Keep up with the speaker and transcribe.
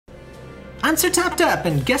Answer tap tap,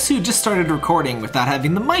 and guess who just started recording without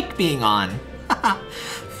having the mic being on?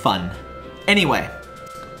 Fun. Anyway,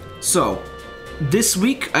 so this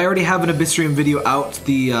week I already have an AbyssRium video out.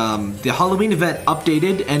 The Halloween event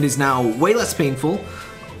updated and is now way less painful.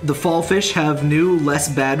 The fall fish have new, less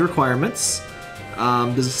bad requirements.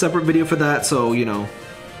 There's a separate video for that, so you know,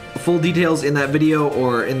 full details in that video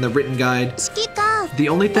or in the written guide. The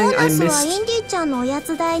only thing I missed.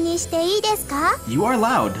 You are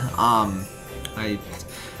loud.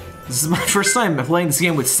 This is my first time playing this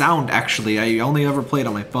game with sound, actually. I only ever played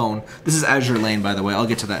on my phone. This is Azur Lane, by the way. I'll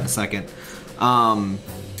get to that in a second.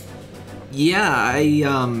 Yeah,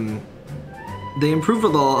 they improved a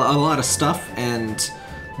lot of stuff, and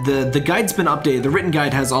the guide's been updated. The written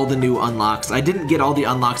guide has all the new unlocks. I didn't get all the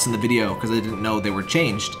unlocks in the video because I didn't know they were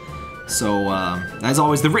changed. So, as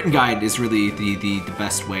always, the written guide is really the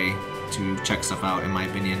best way to check stuff out, in my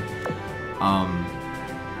opinion.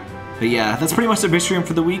 But yeah, that's pretty much AbyssRium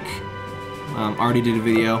for the week. Already did a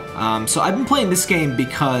video. So I've been playing this game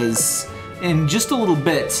because in just a little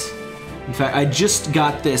bit, in fact, I just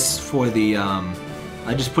got this for the,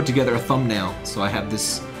 I just put together a thumbnail, so I have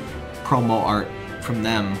this promo art from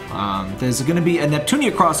them. There's gonna be a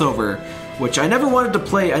Neptunia crossover, which I never wanted to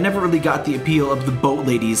play. I never really got the appeal of the Boat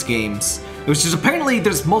Ladies games, which is apparently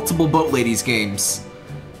there's multiple Boat Ladies games.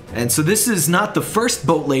 And so this is not the first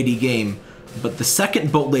Boat Lady game, but the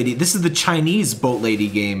second Boat Lady. This is the Chinese Boat Lady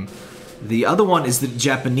game. The other one is the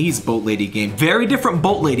Japanese Boat Lady game. Very different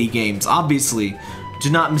Boat Lady games, obviously.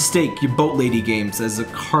 Do not mistake your Boat Lady games as a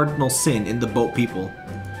cardinal sin in the boat people.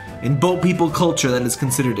 In boat people culture, that is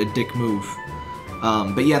considered a dick move.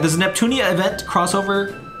 But yeah, there's a Neptunia event,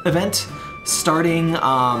 crossover event, starting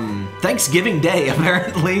Thanksgiving Day,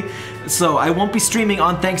 apparently. So I won't be streaming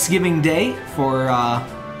on Thanksgiving Day for,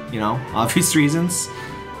 you know, obvious reasons.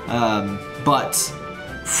 But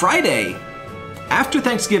Friday, after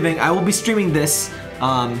Thanksgiving, I will be streaming this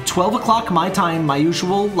 12 o'clock my time, my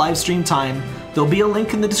usual live stream time. There'll be a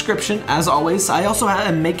link in the description, as always. I also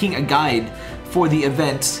am making a guide for the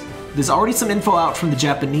event. There's already some info out from the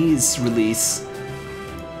Japanese release,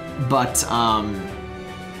 but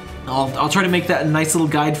I'll try to make that a nice little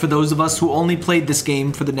guide for those of us who only played this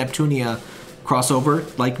game for the Neptunia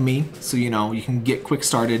crossover, like me, so you know, you can get quick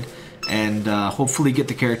started and hopefully get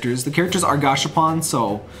the characters. The characters are gashapon,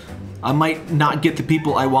 so I might not get the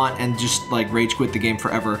people I want and just like rage quit the game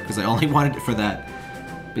forever because I only wanted it for that.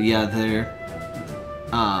 But yeah, they're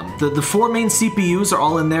the four main CPUs are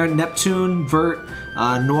all in there. Neptune, Vert,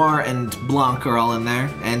 Noir, and Blanc are all in there,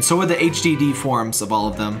 and so are the HDD forms of all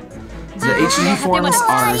of them. So the HDD forms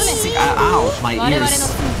are ow, my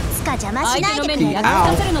ears.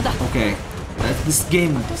 Ow. Okay, this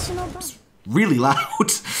game is really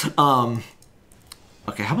loud.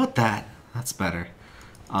 Okay, how about that? That's better.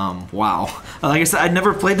 Wow. Like I said, I'd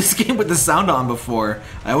never played this game with the sound on before.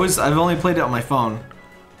 I've only played it on my phone.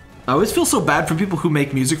 I always feel so bad for people who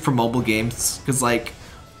make music for mobile games, because like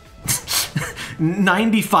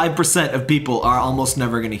 95% of people are almost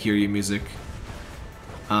never gonna hear your music.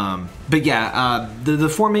 But yeah, the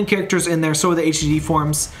four main characters in there, so are the HDD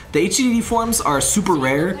forms. The HDD forms are super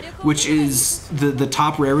rare, which is the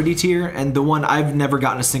top rarity tier, and the one I've never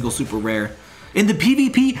gotten a single super rare. In the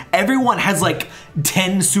PvP, everyone has like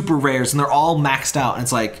 10 super rares, and they're all maxed out, and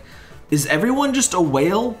it's like, is everyone just a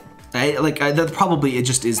whale? That probably it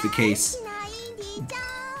just is the case.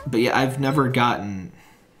 But yeah, I've never gotten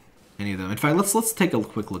any of them. In fact, let's take a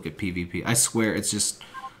quick look at PvP. I swear it's just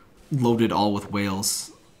loaded all with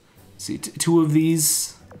whales. See, two of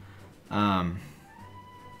these. Oh,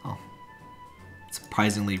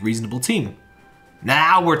 surprisingly reasonable team.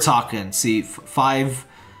 Now we're talking. See,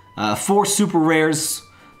 four super rares,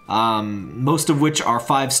 most of which are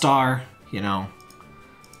 5-star. You know.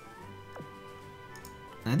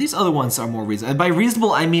 And these other ones are more reasonable. And by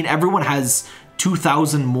reasonable, I mean everyone has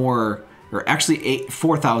 2,000 more, or actually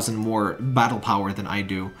 4,000 more battle power than I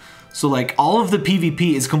do. So like all of the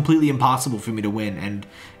PvP is completely impossible for me to win and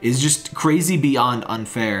is just crazy beyond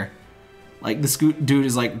unfair. Like this dude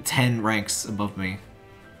is like 10 ranks above me.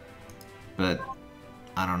 But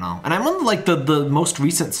I don't know. And I'm on like the most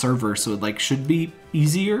recent server, so it like should be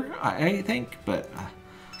easier, I think, but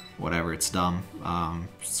whatever, it's dumb.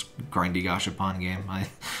 It's a grindy gashapon game.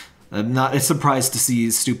 I'm not surprised to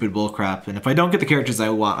see stupid bullcrap, and if I don't get the characters I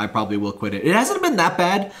want, I probably will quit it. It hasn't been that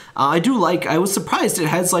bad. I was surprised it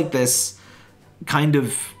has like this kind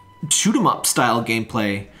of shoot 'em up style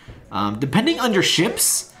gameplay. Depending on your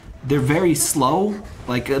ships, they're very slow.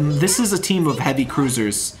 Like this is a team of heavy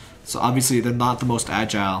cruisers, so obviously they're not the most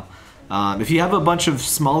agile. If you have a bunch of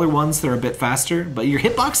smaller ones, they're a bit faster, but your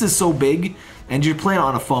hitbox is so big, and you're playing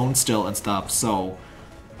on a phone still and stuff, so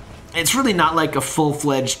it's really not like a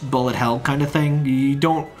full-fledged bullet hell kind of thing.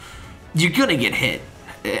 You're gonna get hit.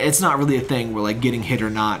 It's not really a thing where like getting hit or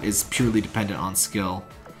not is purely dependent on skill,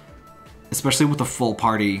 especially with a full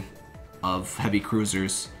party of heavy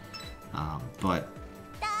cruisers. But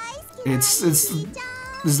this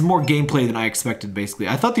is more gameplay than I expected. Basically,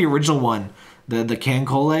 I thought the original one, the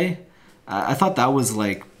Cancole, I thought that was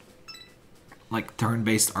like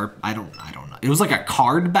turn-based art. I don't know. It was like a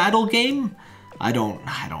card battle game. I don't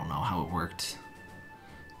know how it worked.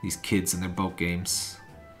 These kids and their boat games.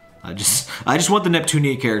 I just want the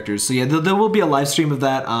Neptunia characters. So yeah, there will be a live stream of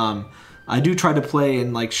that. I do try to play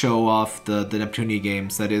and like show off the Neptunia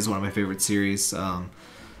games. That is one of my favorite series.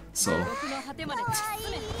 So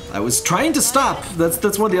I was trying to stop.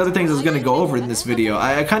 That's one of the other things I was gonna go over in this video.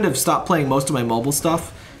 I kind of stopped playing most of my mobile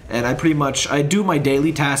stuff, and I do my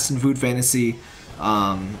daily tasks in Food Fantasy.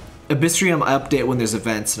 AbyssRium I update when there's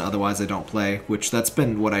events, and otherwise I don't play, which that's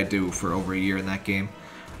been what I do for over a year in that game.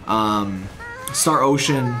 Star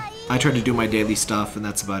Ocean, I try to do my daily stuff, and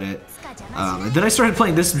that's about it. And then I started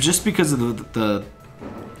playing this just because of the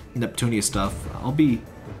Neptunia stuff. What are you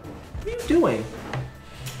doing?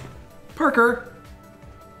 Parker!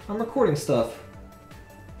 I'm recording stuff.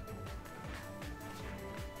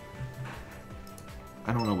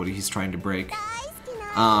 I don't know what he's trying to break.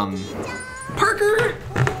 Parker!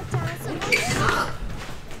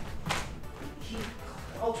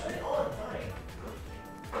 I'll turn it on, fine.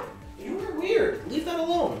 You're weird. Leave that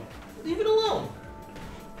alone. Leave it alone.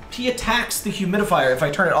 He attacks the humidifier if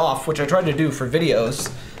I turn it off, which I tried to do for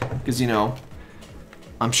videos, because, you know,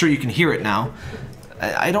 I'm sure you can hear it now.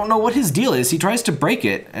 I don't know what his deal is. He tries to break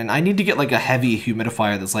it, and I need to get like a heavy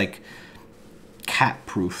humidifier that's like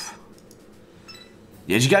cat-proof.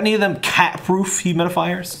 Yeah, you got any of them cat-proof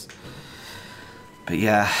humidifiers? But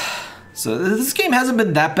yeah, so this game hasn't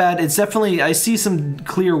been that bad. It's definitely, I see some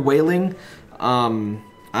clear whaling.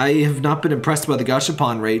 I have not been impressed by the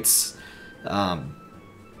gashapon rates.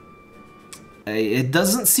 It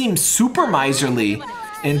doesn't seem super miserly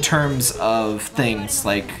in terms of things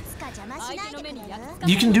like,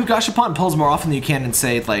 you can do gashapon pulls more often than you can in,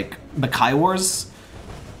 say, like Makai Wars.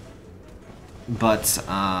 But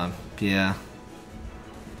yeah,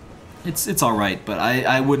 it's all right. But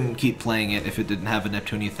I wouldn't keep playing it if it didn't have a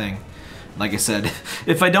Neptunia thing. Like I said,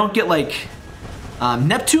 if I don't get like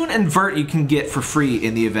Neptune and Vert, you can get for free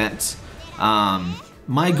in the event.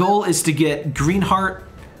 My goal is to get Green Heart,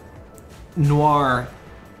 Noir,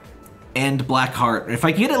 and Black Heart. If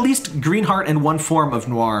I can get at least Green Heart and one form of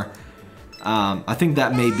Noir, I think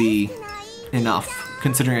that may be enough,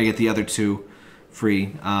 considering I get the other two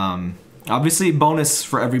free. Obviously, bonus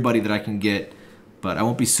for everybody that I can get, but I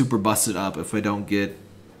won't be super busted up if I don't get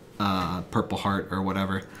Purple Heart or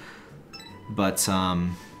whatever. But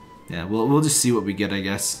yeah, we'll just see what we get, I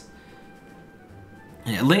guess.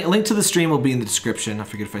 Yeah, link to the stream will be in the description. I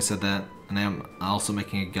forget if I said that. And I am also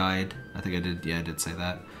making a guide. I think I did. Yeah, I did say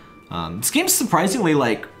that. This game's surprisingly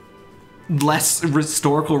like less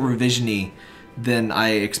historical revision-y than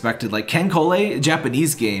I expected. Like Cancole, a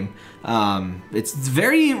Japanese game, it's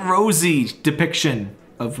very rosy depiction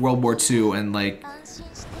of World War II, and like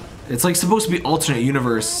it's like supposed to be alternate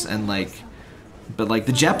universe, and like, but like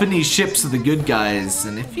the Japanese ships are the good guys,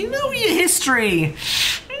 and if you know your history,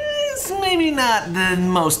 it's maybe not the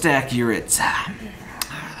most accurate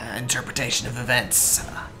interpretation of events.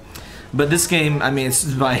 But this game, I mean,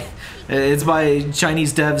 it's by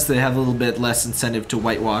Chinese devs. They have a little bit less incentive to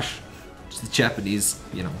whitewash the Japanese,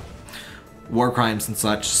 you know, war crimes and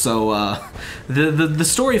such. So the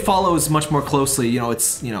story follows much more closely. You know,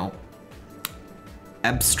 it's, you know,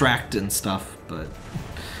 abstract and stuff, but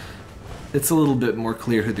it's a little bit more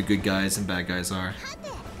clear who the good guys and bad guys are.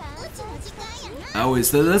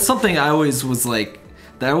 That's something I always was like,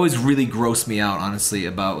 that always really grossed me out, honestly,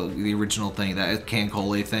 about the original thing, that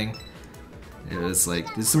Cancole thing. It was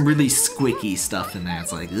like, there's some really squicky stuff in there.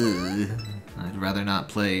 It's like, ugh, I'd rather not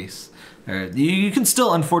play. Or, you can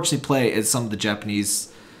still, unfortunately, play as some of the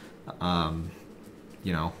Japanese,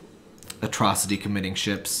 you know, atrocity committing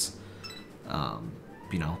ships.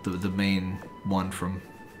 You know, the main one from,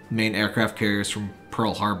 main aircraft carriers from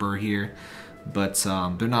Pearl Harbor here. But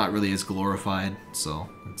they're not really as glorified, so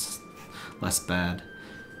it's less bad.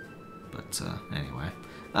 But anyway.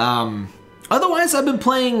 Otherwise, I've been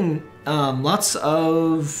playing lots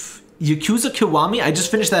of Yakuza Kiwami. I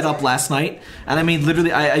just finished that up last night. And I mean,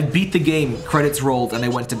 literally, I beat the game, credits rolled, and I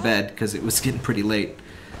went to bed because it was getting pretty late.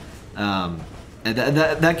 And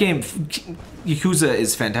that game, Yakuza,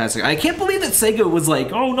 is fantastic. I can't believe that Sega was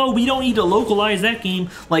like, oh no, we don't need to localize that game.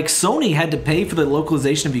 Like, Sony had to pay for the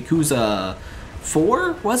localization of Yakuza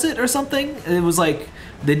 4, was it, or something? It was like,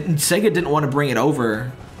 Sega didn't want to bring it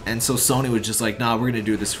over, and so Sony was just like, nah, we're gonna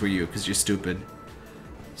do this for you, because you're stupid.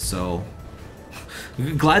 So,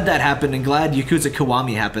 glad that happened, and glad Yakuza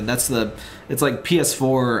Kiwami happened. It's like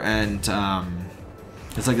PS4, and,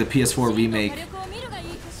 it's like the PS4 remake.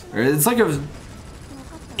 Or it's like a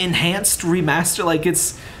enhanced remaster. Like,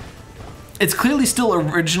 it's clearly still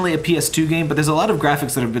originally a PS2 game, but there's a lot of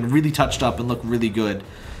graphics that have been really touched up and look really good.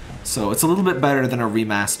 So it's a little bit better than a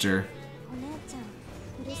remaster.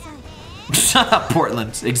 Shut up,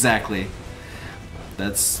 Portland. Exactly.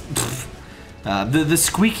 That's the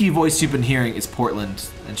squeaky voice you've been hearing is Portland,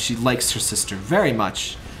 and she likes her sister very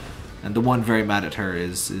much. And the one very mad at her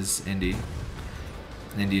is Indy.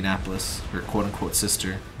 Indianapolis, her quote-unquote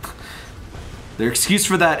sister. Their excuse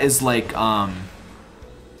for that is like,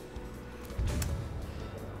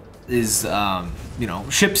 you know,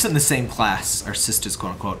 ships in the same class are sisters,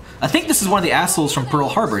 quote-unquote. I think this is one of the assholes from Pearl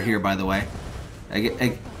Harbor here, by the way.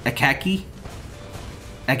 Akagi?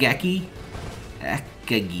 Agaki?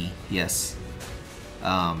 Akagi, yes.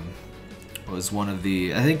 Was one of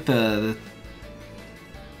the, I think the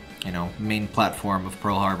you know, main platform of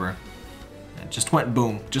Pearl Harbor. It just went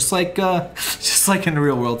boom, just like in the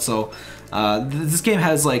real world. So this game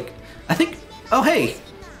has like, I think, oh hey,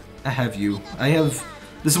 I have you.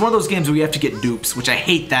 This is one of those games where you have to get dupes, which I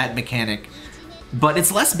hate that mechanic. But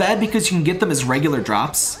it's less bad because you can get them as regular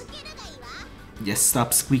drops. Yes,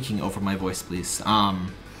 stop squeaking over my voice, please.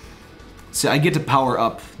 So I get to power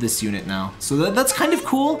up this unit now. So that's kind of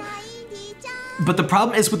cool. But the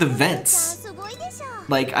problem is with events.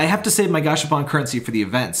 Like, I have to save my Gashapon currency for the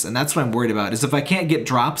events, and that's what I'm worried about, is if I can't get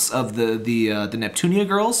drops of the Neptunia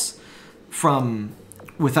girls from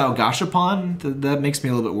without Gashapon, that makes me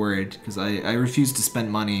a little bit worried, because I refuse to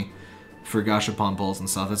spend money for Gashapon balls and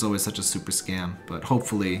stuff. That's always such a super scam, but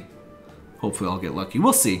hopefully I'll get lucky.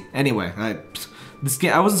 We'll see. Anyway, this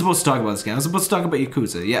game, I wasn't supposed to talk about this game. I was supposed to talk about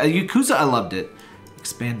Yakuza. Yeah, Yakuza, I loved it.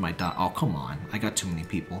 Expand my dot. Oh, come on. I got too many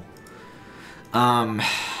people.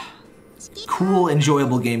 Cool,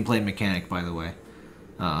 enjoyable gameplay mechanic, by the way.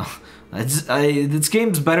 This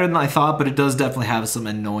game's better than I thought, but it does definitely have some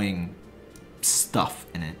annoying stuff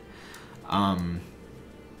in it.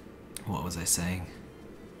 What was I saying?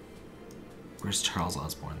 Where's Charles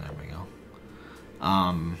Osborne? There we go.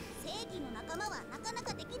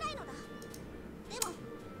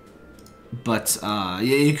 But yeah,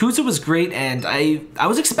 Yakuza was great, and I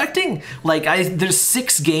was expecting, like, there's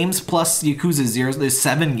 6 games plus Yakuza 0. There's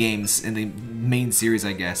 7 games in the main series,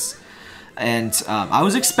 I guess. And I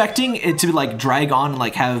was expecting it to like drag on and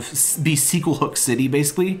like be sequel Hook City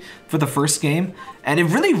basically for the first game, and it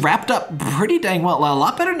really wrapped up pretty dang well. A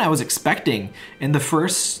lot better than I was expecting in the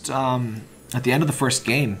first at the end of the first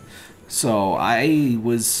game. So I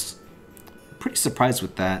was pretty surprised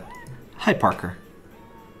with that. Hi, Parker.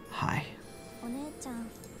 Hi.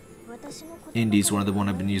 Indy's one of the one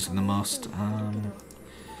I've been using the most.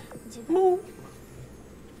 Moo.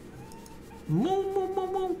 Moo, moo, moo,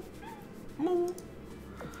 moo. Moo.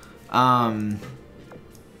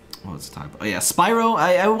 What was the time? Oh yeah, Spyro.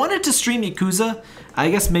 I wanted to stream Yakuza.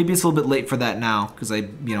 I guess maybe it's a little bit late for that now because I,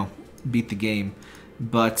 you know, beat the game.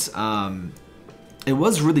 But it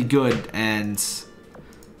was really good, and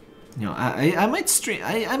you know, I might stream.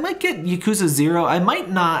 I might get Yakuza 0. I might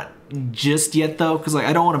not just yet though, because like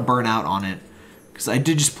I don't want to burn out on it. Because I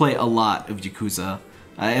did just play a lot of Yakuza.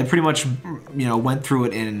 I pretty much, you know, went through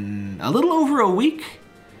it in a little over a week.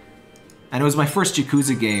 And it was my first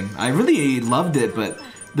Yakuza game. I really loved it, but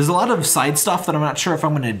there's a lot of side stuff that I'm not sure if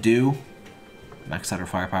I'm gonna do. Max out or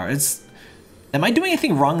firepower. Am I doing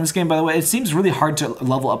anything wrong in this game, by the way? It seems really hard to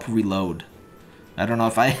level up reload. I don't know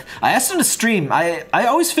if I asked him to stream. I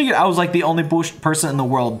always figured I was like the only person in the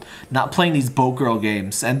world not playing these boat girl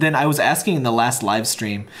games. And then I was asking in the last live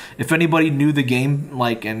stream if anybody knew the game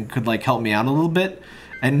like and could like help me out a little bit,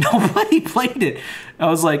 and nobody played it. I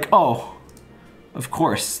was like, oh, of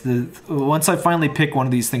course. Once I finally pick one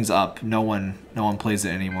of these things up, no one plays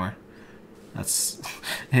it anymore. That's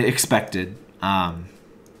expected.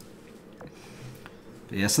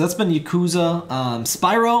 Yeah, so that's been Yakuza.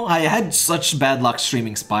 Spyro, I had such bad luck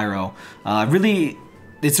streaming Spyro.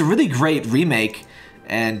 It's a really great remake,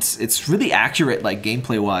 and it's really accurate, like,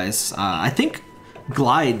 gameplay-wise. I think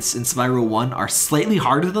glides in Spyro 1 are slightly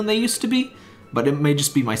harder than they used to be, but it may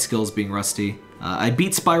just be my skills being rusty. I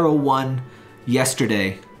beat Spyro 1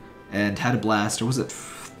 yesterday, and had a blast, or was it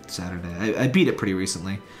Saturday? I beat it pretty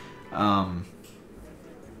recently. And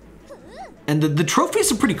And the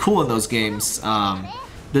trophies are pretty cool in those games.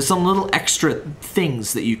 There's some little extra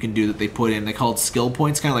things that you can do that they put in. They're called skill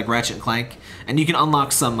points, kind of like Ratchet and Clank. And you can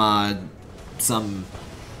unlock some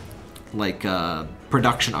like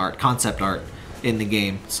production art, concept art in the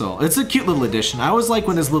game. So it's a cute little addition. I always like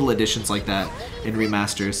when there's little additions like that in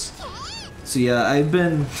remasters. So yeah, I've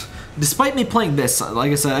been, despite me playing this,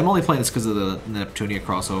 like I said, I'm only playing this because of the Neptunia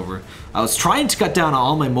crossover. I was trying to cut down on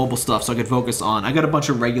all my mobile stuff so I could focus on, I got a bunch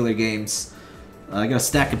of regular games. I got a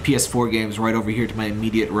stack of PS4 games right over here to my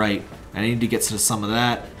immediate right. I need to get to some of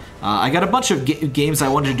that. I got a bunch of games I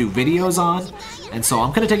wanted to do videos on, and so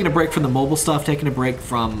I'm kind of taking a break from the mobile stuff, taking a break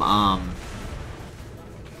from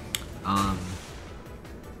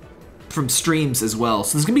streams as well.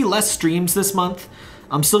 So there's gonna be less streams this month.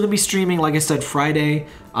 I'm still gonna be streaming, like I said, Friday.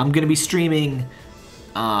 I'm gonna be streaming.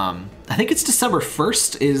 I think it's December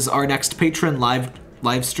 1st is our next Patreon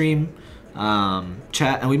live stream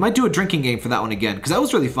chat, and we might do a drinking game for that one again because that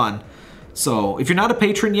was really fun. So if you're not a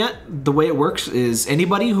patron yet, the way it works is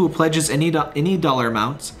anybody who pledges any dollar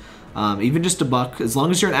amount, even just $1, as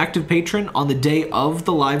long as you're an active patron on the day of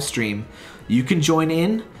the live stream, you can join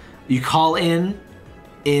in. You call in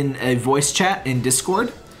a voice chat in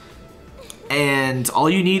Discord, and all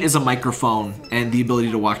you need is a microphone and the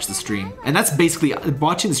ability to watch the stream. And that's basically,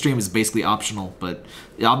 watching the stream is basically optional, but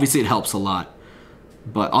obviously it helps a lot.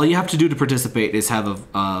 But all you have to do to participate is have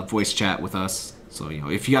a voice chat with us. So, you know,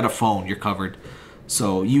 if you got a phone, you're covered.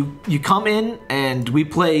 So you come in and we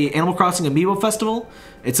play Animal Crossing Amiibo Festival.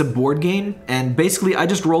 It's a board game, and basically I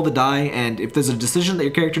just roll the die, and if there's a decision that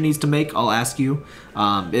your character needs to make, I'll ask you.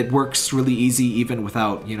 It works really easy even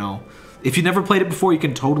without, you know, if you never played it before, you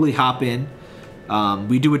can totally hop in.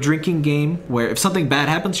 We do a drinking game where if something bad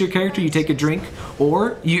happens to your character, you take a drink,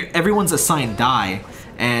 or everyone's assigned die,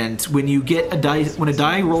 and when you get a die, when a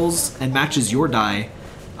die rolls and matches your die,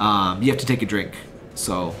 you have to take a drink.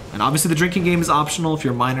 So, and obviously the drinking game is optional. If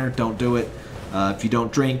you're a minor, don't do it. If you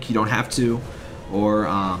don't drink, you don't have to. Or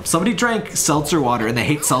somebody drank seltzer water and they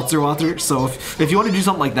hate seltzer water. So if you want to do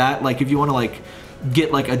something like that, like if you want to like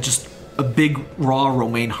get like just a big raw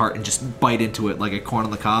romaine heart and just bite into it like a corn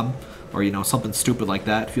on the cob, or you know, something stupid like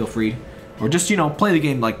that, feel free. Or just, you know, play the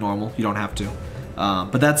game like normal. You don't have to.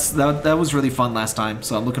 But that was really fun last time,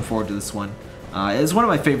 so I'm looking forward to this one. It's one of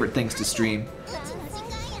my favorite things to stream.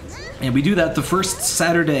 And we do that the first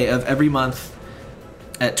Saturday of every month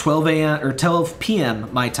at 12 a.m. or 12 p.m.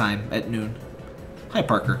 my time at noon. Hi,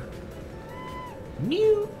 Parker.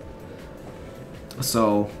 Mew.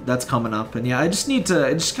 So that's coming up, and yeah, I just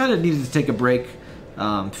kind of needed to take a break,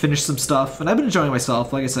 finish some stuff, and I've been enjoying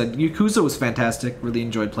myself. Like I said, Yakuza was fantastic. Really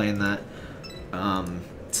enjoyed playing that.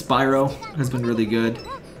 Spyro has been really good.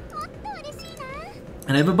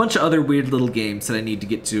 And I have a bunch of other weird little games that I need to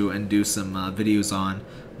get to and do some videos on.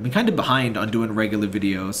 I've been kind of behind on doing regular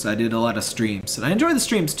videos. I did a lot of streams, and I enjoy the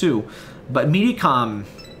streams too, but Mediacom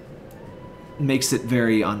makes it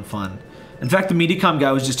very unfun. In fact, the Mediacom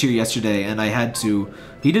guy was just here yesterday, and I had to...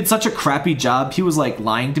 He did such a crappy job. He was like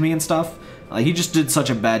lying to me and stuff. He just did such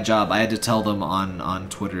a bad job. I had to tell them on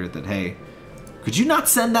Twitter that, hey, could you not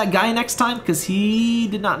send that guy next time? Because he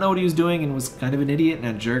did not know what he was doing and was kind of an idiot and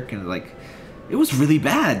a jerk, and like, it was really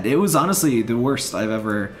bad. It was honestly the worst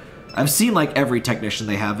I've seen like every technician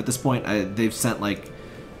they have at this point. They've sent like,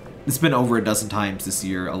 it's been over a dozen times this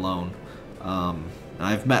year alone.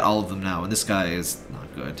 I've met all of them now, and this guy is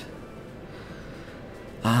not good.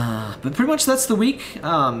 But pretty much that's the week.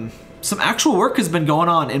 Some actual work has been going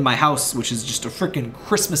on in my house, which is just a freaking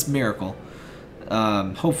Christmas miracle.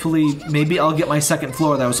 Hopefully, maybe I'll get my second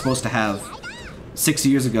floor that I was supposed to have 6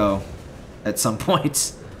 years ago at some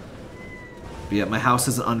point. But yeah, my house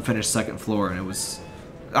has an unfinished second floor, and it was...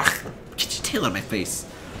 Ugh, get your tail out of my face.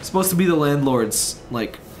 It's supposed to be the landlord's,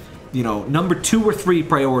 like, you know, number 2 or 3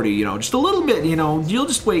 priority, you know, just a little bit, you know, you'll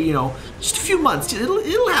just wait, you know, just a few months,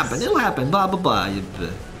 it'll happen, blah, blah, blah.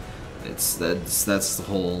 That's the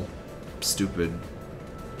whole stupid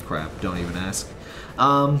crap, don't even ask.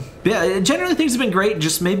 But yeah, generally things have been great,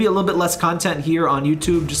 just maybe a little bit less content here on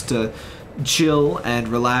YouTube, just to chill and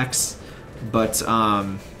relax, but,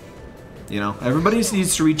 you know, everybody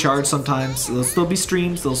needs to recharge sometimes. There'll still be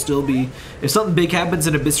streams, there'll still be, if something big happens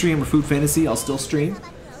in AbyssRium or Food Fantasy, I'll still stream.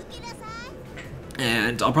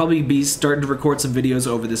 And I'll probably be starting to record some videos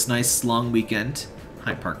over this nice long weekend.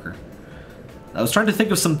 Hi, Parker. I was trying to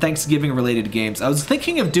think of some Thanksgiving-related games. I was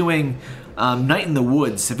thinking of doing Night in the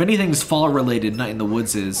Woods. If anything's fall-related, Night in the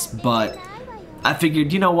Woods is. But I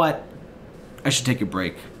figured, you know what? I should take a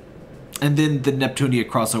break. And then the Neptunia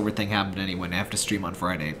crossover thing happened anyway, and I have to stream on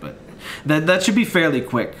Friday. But that should be fairly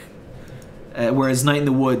quick. Whereas Night in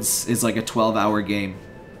the Woods is like a 12-hour game.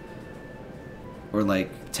 or like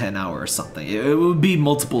 10 hours or something. It would be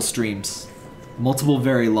multiple streams, multiple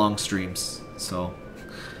very long streams. So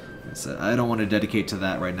I don't want to dedicate to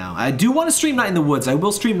that right now. I do want to stream Night in the Woods. I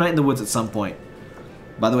will stream Night in the Woods at some point.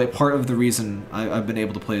 By the way, part of the reason I've been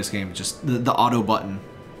able to play this game, just the auto button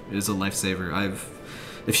is a lifesaver.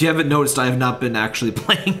 If you haven't noticed, I have not been actually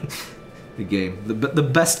playing the game. The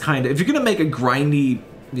best kind of, if you're gonna make a grindy,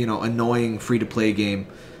 you know, annoying free-to-play game,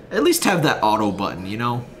 at least have that auto button, you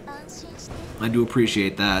know? I do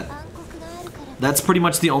appreciate that. That's pretty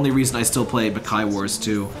much the only reason I still play Bakai Wars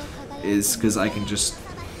 2, is because I can just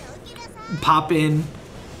pop in,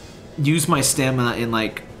 use my stamina in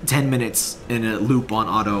like 10 minutes in a loop on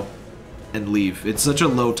auto, and leave. It's such a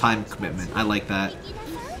low time commitment. I like that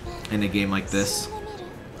in a game like this.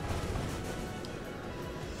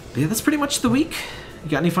 But yeah, that's pretty much the week. You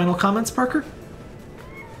got any final comments, Parker?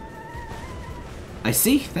 I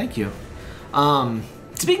see, thank you.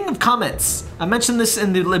 Speaking of comments, I mentioned this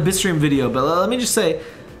in the AbyssRium video, but let me just say,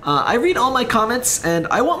 I read all my comments, and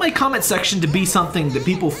I want my comment section to be something that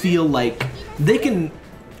people feel like they can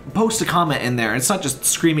post a comment in there. It's not just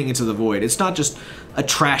screaming into the void. It's not just a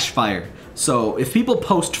trash fire. So if people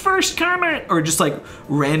post first comment or just like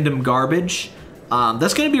random garbage,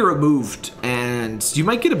 that's going to be removed, and you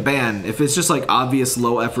might get a ban if it's just like obvious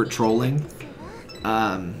low effort trolling.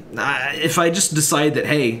 If I just decide that,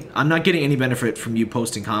 hey, I'm not getting any benefit from you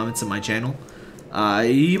posting comments on my channel,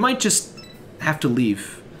 you might just have to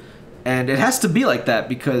leave. And it has to be like that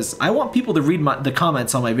because I want people to read the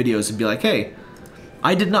comments on my videos and be like, hey,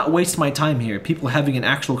 I did not waste my time here. People are having an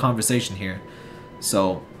actual conversation here.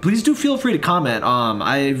 So please do feel free to comment.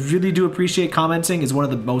 I really do appreciate commenting. It's one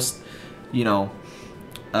of the most, you know,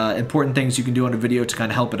 important things you can do on a video to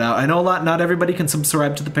kind of help it out. I know not everybody can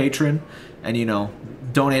subscribe to the Patreon and, you know,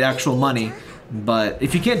 donate actual money, but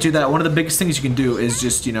if you can't do that, one of the biggest things you can do is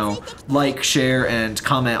just, you know, like, share, and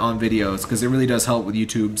comment on videos, because it really does help with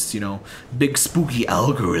YouTube's, you know, big spooky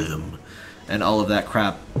algorithm and all of that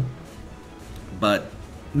crap. But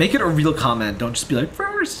make it a real comment, don't just be like,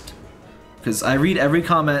 first, because I read every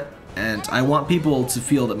comment, and I want people to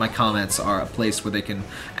feel that my comments are a place where they can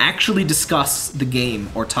actually discuss the game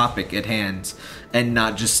or topic at hand, and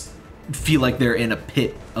not just feel like they're in a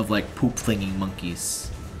pit of like poop-flinging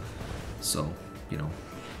monkeys. So, you know,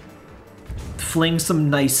 fling some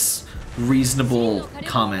nice, reasonable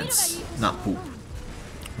comments, not poop.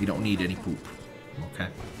 We don't need any poop, okay?